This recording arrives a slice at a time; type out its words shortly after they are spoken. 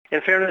In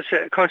fairness,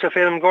 Councillor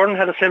Felin Gurn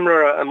had a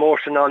similar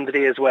motion on the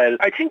day as well.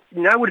 I think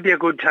now would be a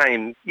good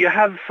time. You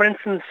have, for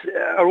instance,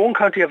 our own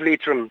county of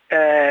Leitrim.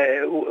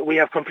 We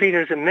have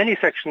completed many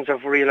sections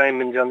of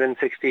realignment on the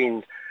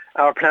N16.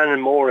 Our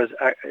planning more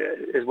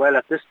as well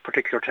at this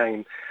particular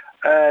time.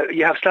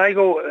 You have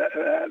Sligo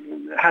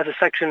has a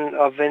section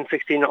of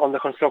N16 under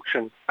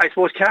construction. I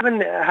suppose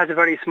Cavan has a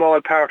very small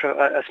part,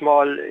 a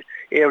small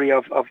area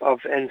of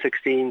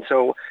N16,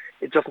 so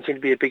it doesn't seem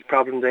to be a big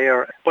problem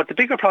there. But the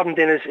bigger problem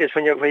then is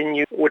when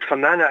you with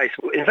Fermanagh,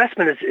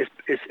 investment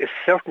is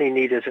certainly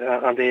needed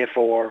on the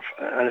A4,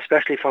 and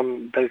especially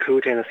from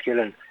Belcoo to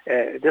Enniskillen.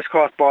 This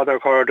cross-border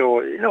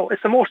corridor,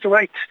 it's the most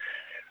direct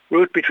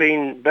route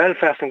between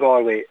Belfast and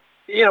Galway.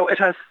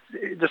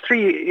 There's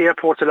 3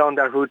 airports along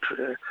that route.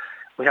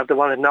 We have the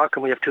one in Knock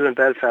and we have 2 in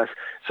Belfast.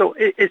 So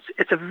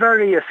it's a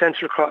very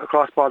essential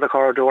cross-border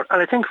corridor, and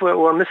I think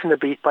we're missing a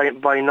beat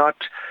by not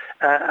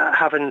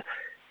having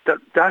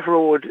that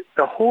road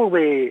the whole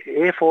way,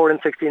 A4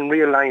 and 16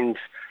 realigned.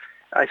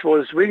 I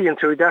suppose really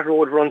until that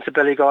road runs to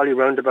Ballygawley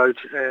roundabout,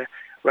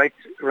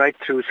 right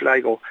through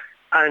Sligo,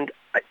 and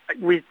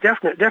we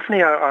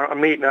definitely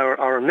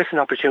are missing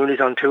opportunities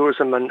on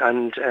tourism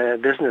and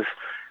business.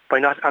 By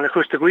not, and of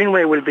course the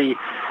Greenway will be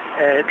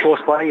close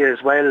by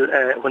as well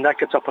when that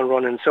gets up and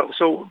running. So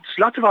there's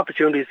lots of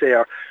opportunities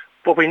there,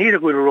 but we need a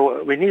good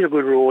road. We need a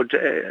good road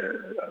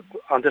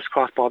on this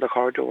cross-border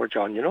corridor,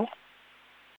 John.